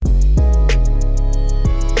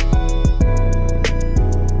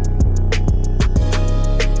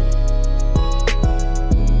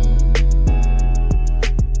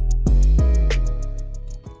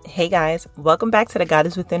Hey guys, welcome back to the God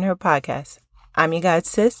is Within Her podcast. I'm your guys'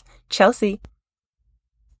 sis, Chelsea.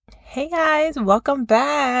 Hey guys, welcome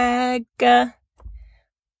back. All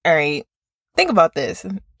right, think about this.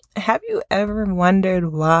 Have you ever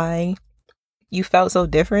wondered why you felt so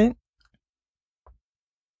different?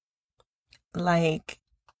 Like,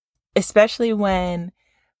 especially when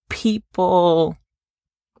people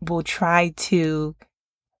will try to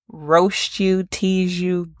roast you, tease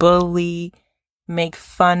you, bully, make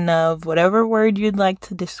fun of, whatever word you'd like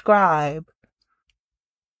to describe,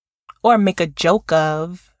 or make a joke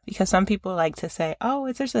of, because some people like to say, oh,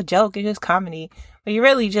 it's just a joke, it's just comedy, but you're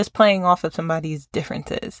really just playing off of somebody's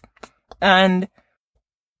differences. And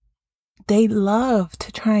they love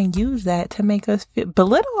to try and use that to make us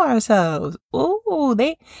belittle ourselves. Ooh,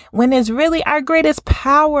 when it's really our greatest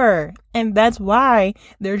power. And that's why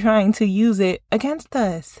they're trying to use it against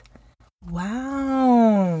us.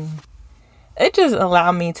 Wow. It just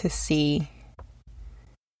allowed me to see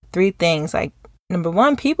three things. Like, number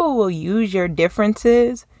one, people will use your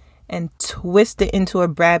differences and twist it into a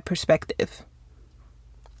bad perspective.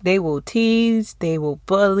 They will tease, they will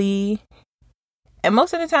bully, and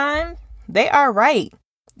most of the time, they are right.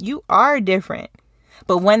 You are different.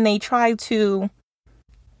 But when they try to,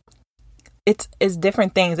 it's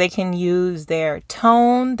different things. They can use their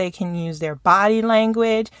tone, they can use their body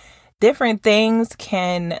language. Different things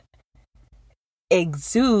can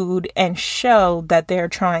exude and show that they're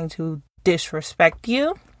trying to disrespect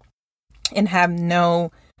you and have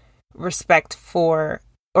no respect for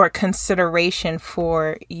or consideration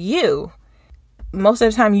for you. Most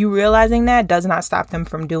of the time, you realizing that does not stop them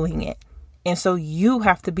from doing it. And so you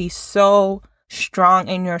have to be so strong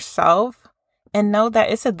in yourself and know that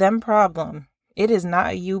it's a them problem. It is not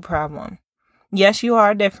a you problem. Yes, you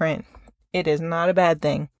are different. It is not a bad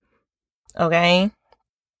thing. Okay?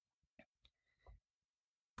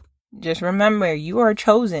 Just remember, you are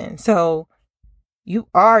chosen. So you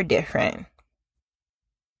are different.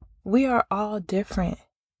 We are all different.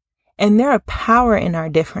 And there are power in our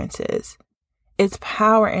differences. It's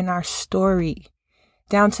power in our story.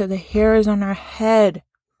 Down to the hairs on our head,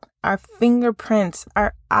 our fingerprints,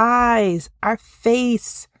 our eyes, our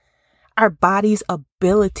face, our body's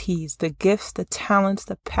abilities, the gifts, the talents,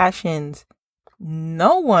 the passions.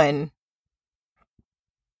 No one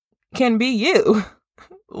can be you.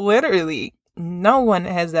 Literally, no one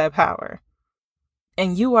has that power.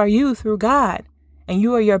 And you are you through God. And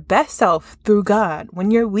you are your best self through God.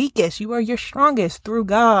 When you're weakest, you are your strongest through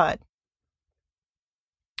God.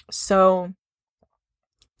 So,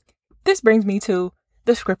 this brings me to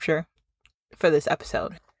the scripture for this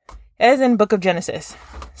episode. It is in the book of Genesis.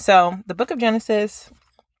 So, the book of Genesis,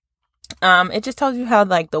 it just tells you how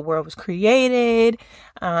the world was created.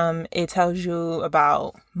 It tells you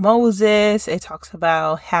about Moses. It talks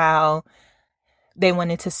about how they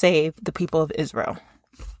wanted to save the people of Israel.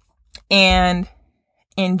 And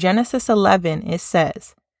in Genesis 11, it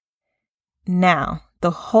says, "Now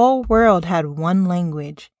the whole world had one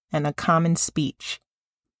language and a common speech.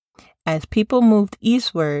 As people moved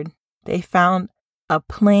eastward, they found a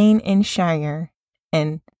plain in Shire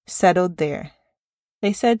and settled there.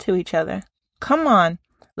 They said to each other, 'Come on,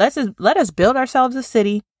 let us build ourselves a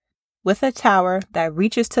city with a tower that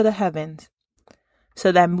reaches to the heavens,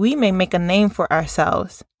 so that we may make a name for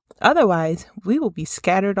ourselves. Otherwise, we will be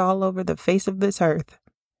scattered all over the face of this earth.'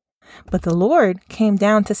 But the Lord came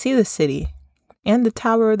down to see the city and the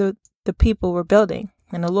tower the people were building.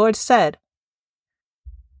 And the Lord said,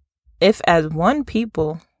 'If as one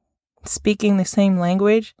people, speaking the same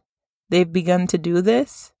language, they've begun to do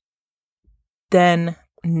this, then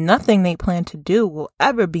nothing they plan to do will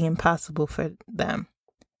ever be impossible for them.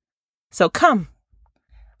 So come,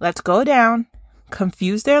 let's go down,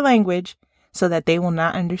 confuse their language, so that they will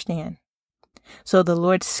not understand.' So the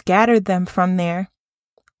Lord scattered them from there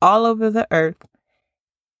all over the earth,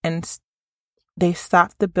 and they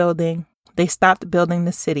stopped building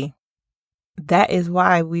the city. That is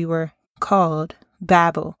why we were called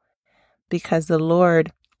Babel, because the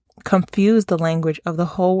Lord confused the language of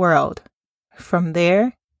the whole world. From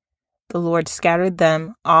there, the Lord scattered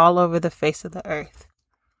them all over the face of the earth."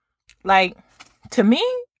 To me,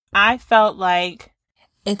 I felt like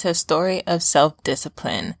it's a story of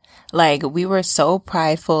self-discipline. We were so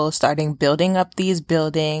prideful, starting building up these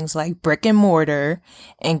buildings like brick and mortar,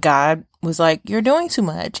 and God was like, "You're doing too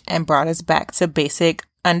much," and brought us back to basic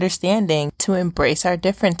understanding to embrace our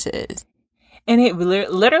differences. And it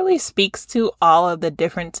literally speaks to all of the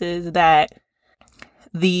differences, that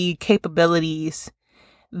the capabilities,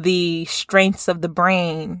 the strengths of the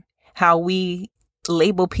brain, how we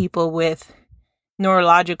label people with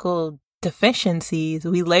neurological deficiencies.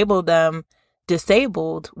 We label them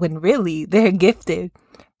disabled when really they're gifted.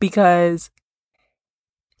 Because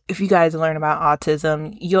if you guys learn about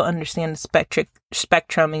autism, you'll understand the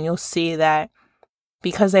spectrum, and you'll see that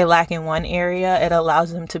because they lack in one area, it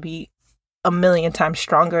allows them to be a million times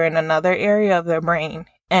stronger in another area of their brain.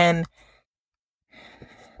 And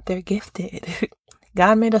they're gifted.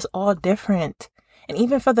 God made us all different. And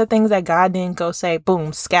even for the things that God didn't go say,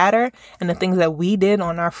 boom, scatter, and the things that we did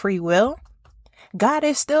on our free will, God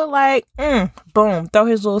is still like, boom, throw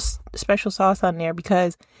his little special sauce on there,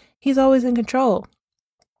 because he's always in control.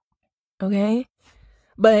 Okay?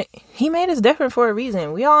 But he made us different for a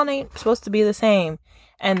reason. We all ain't supposed to be the same.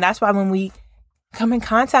 And that's why when we come in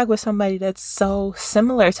contact with somebody that's so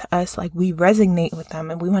similar to us, like, we resonate with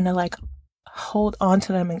them and we want to like hold on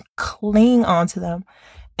to them and cling on to them.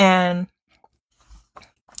 And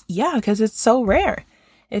yeah, because it's so rare.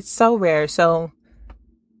 It's so rare. So,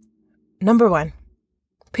 number one,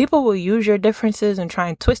 people will use your differences and try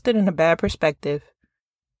and twist it in a bad perspective.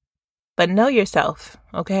 But know yourself,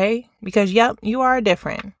 okay? Because, yep, you are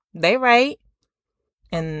different. They right.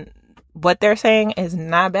 And what they're saying is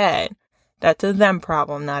not bad. That's a them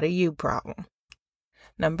problem, not a you problem.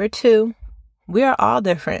 Number two, we are all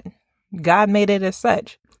different. God made it as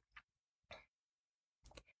such.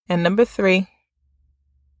 And number three,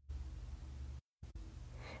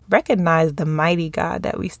 recognize the mighty God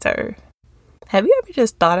that we serve. Have you ever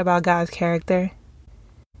just thought about God's character?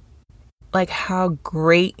 Like how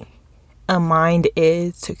great a mind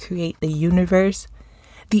is to create the universe,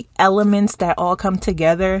 the elements that all come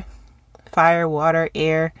together, fire, water,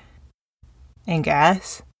 air, and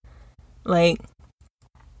gas. Like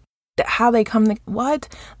how they come to,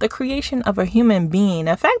 the creation of a human being,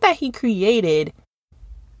 the fact that he created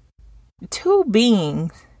two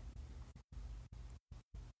beings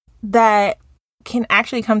that can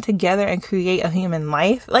actually come together and create a human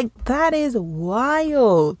life, like, that is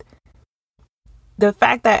wild. The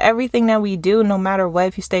fact that everything that we do, no matter what,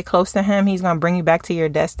 if you stay close to him, he's going to bring you back to your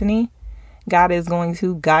destiny. God is going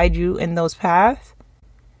to guide you in those paths.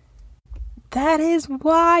 That is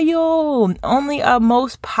wild. Only a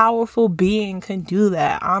most powerful being can do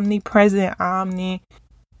that. Omnipresent, omni-knowledge.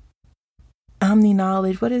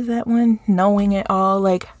 What is that one? Knowing it all.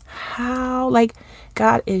 Like, how? Like,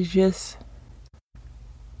 God is just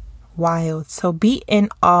wild. So be in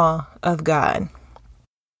awe of God.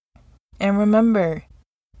 And remember,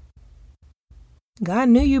 God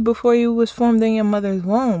knew you before you was formed in your mother's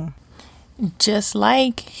womb. Just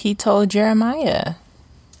like he told Jeremiah.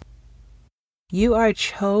 You are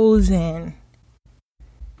chosen.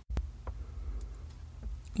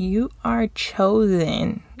 You are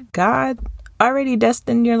chosen. God already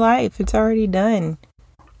destined your life. It's already done.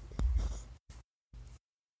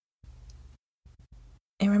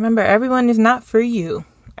 And remember, everyone is not for you.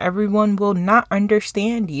 Everyone will not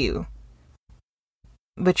understand you.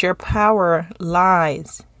 But your power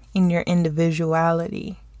lies in your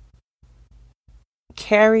individuality.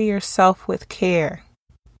 Carry yourself with care.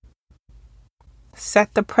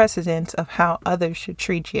 Set the precedence of how others should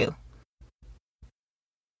treat you.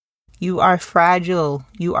 You are fragile.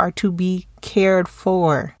 You are to be cared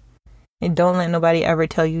for. And don't let nobody ever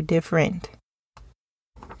tell you different.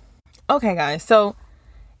 Okay, guys. So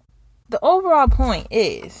the overall point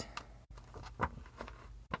is,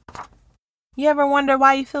 you ever wonder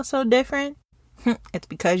why you feel so different? It's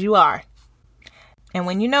because you are. And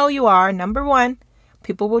when you know you are, number one,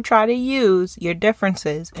 people will try to use your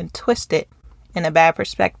differences and twist it in a bad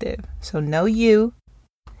perspective. So know you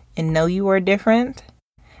and know you are different,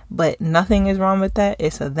 but nothing is wrong with that.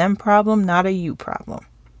 It's a them problem, not a you problem.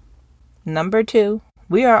 Number two,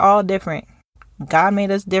 we are all different. God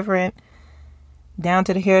made us different down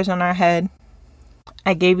to the hairs on our head.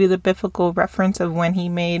 I gave you the biblical reference of when he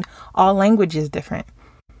made all languages different.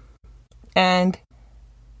 And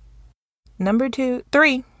number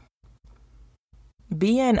three,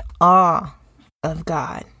 be in awe of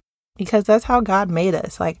God, because that's how God made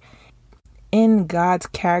us. Like, in God's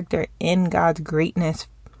character, in God's greatness,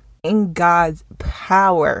 in God's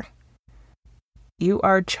power. You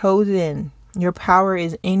are chosen. Your power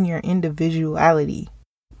is in your individuality.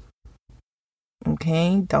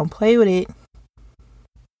 Okay, don't play with it.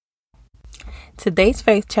 Today's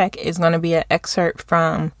faith check is going to be an excerpt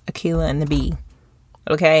from Aquila and the Bee.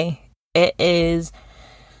 Okay, they're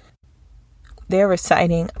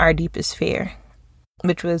reciting Our Deepest Fear,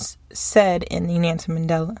 which was said in the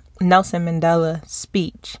Nelson Mandela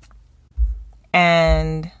speech.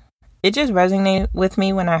 And it just resonated with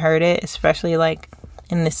me when I heard it, especially like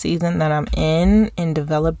in the season that I'm in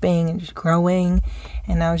developing and just growing.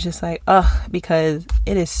 And I was just like, because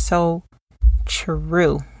it is so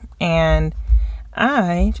true. And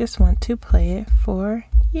I just want to play it for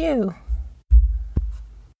you.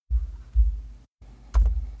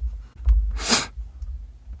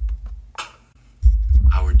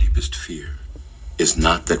 Our deepest fear is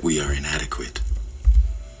not that we are inadequate.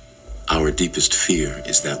 Our deepest fear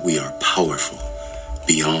is that we are powerful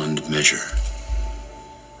beyond measure.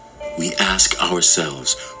 We ask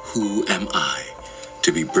ourselves, who am I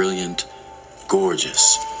to be brilliant,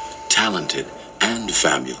 gorgeous, talented, and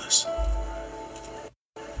fabulous?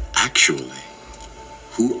 Actually,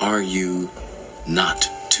 who are you not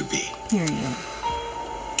to be? Hear you.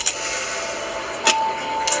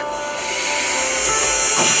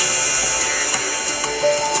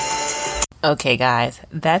 Okay, guys,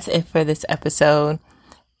 that's it for this episode.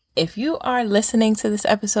 If you are listening to this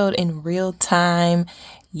episode in real time,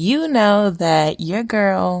 you know that your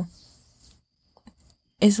girl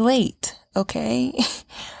is late, okay?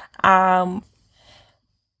 I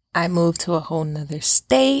moved to a whole nother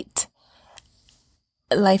state.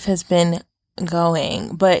 Life has been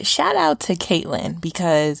going, but shout out to Caitlin,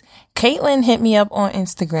 because Caitlin hit me up on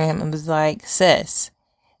Instagram and was like, sis,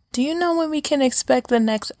 do you know when we can expect the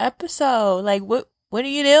next episode? Like, what are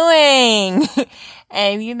you doing?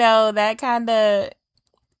 And that kind of,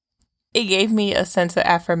 it gave me a sense of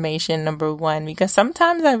affirmation, number one, because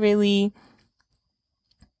sometimes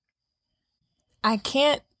I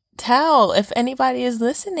can't tell if anybody is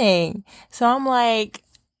listening. So I'm like,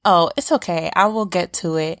 oh, it's okay. I will get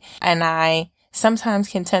to it. And I sometimes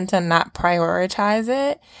can tend to not prioritize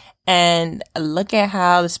it. And look at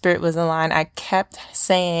how the spirit was aligned. I kept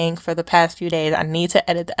saying for the past few days, I need to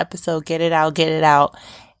edit the episode, get it out.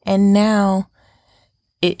 And now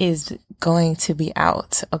it is going to be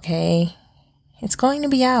out, okay? It's going to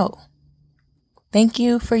be out. Thank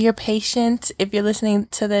you for your patience if you're listening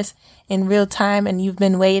to this in real time and you've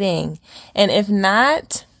been waiting. And if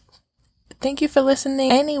not, thank you for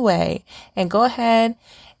listening anyway. And go ahead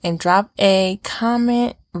and drop a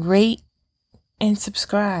comment, rate, and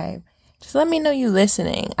subscribe. Just let me know you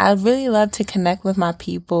listening. I'd really love to connect with my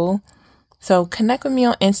people. So connect with me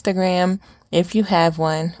on Instagram if you have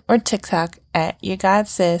one, or TikTok at Your God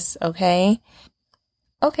Sis, okay?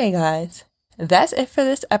 Okay, guys. That's it for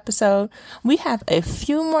this episode. We have a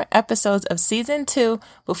few more episodes of season 2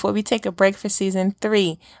 before we take a break for season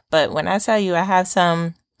 3. But when I tell you, I have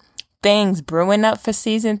some things brewing up for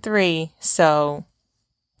season 3. So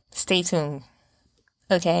stay tuned.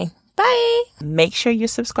 Okay. Bye. Make sure you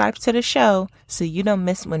subscribe to the show so you don't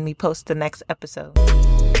miss when we post the next episode.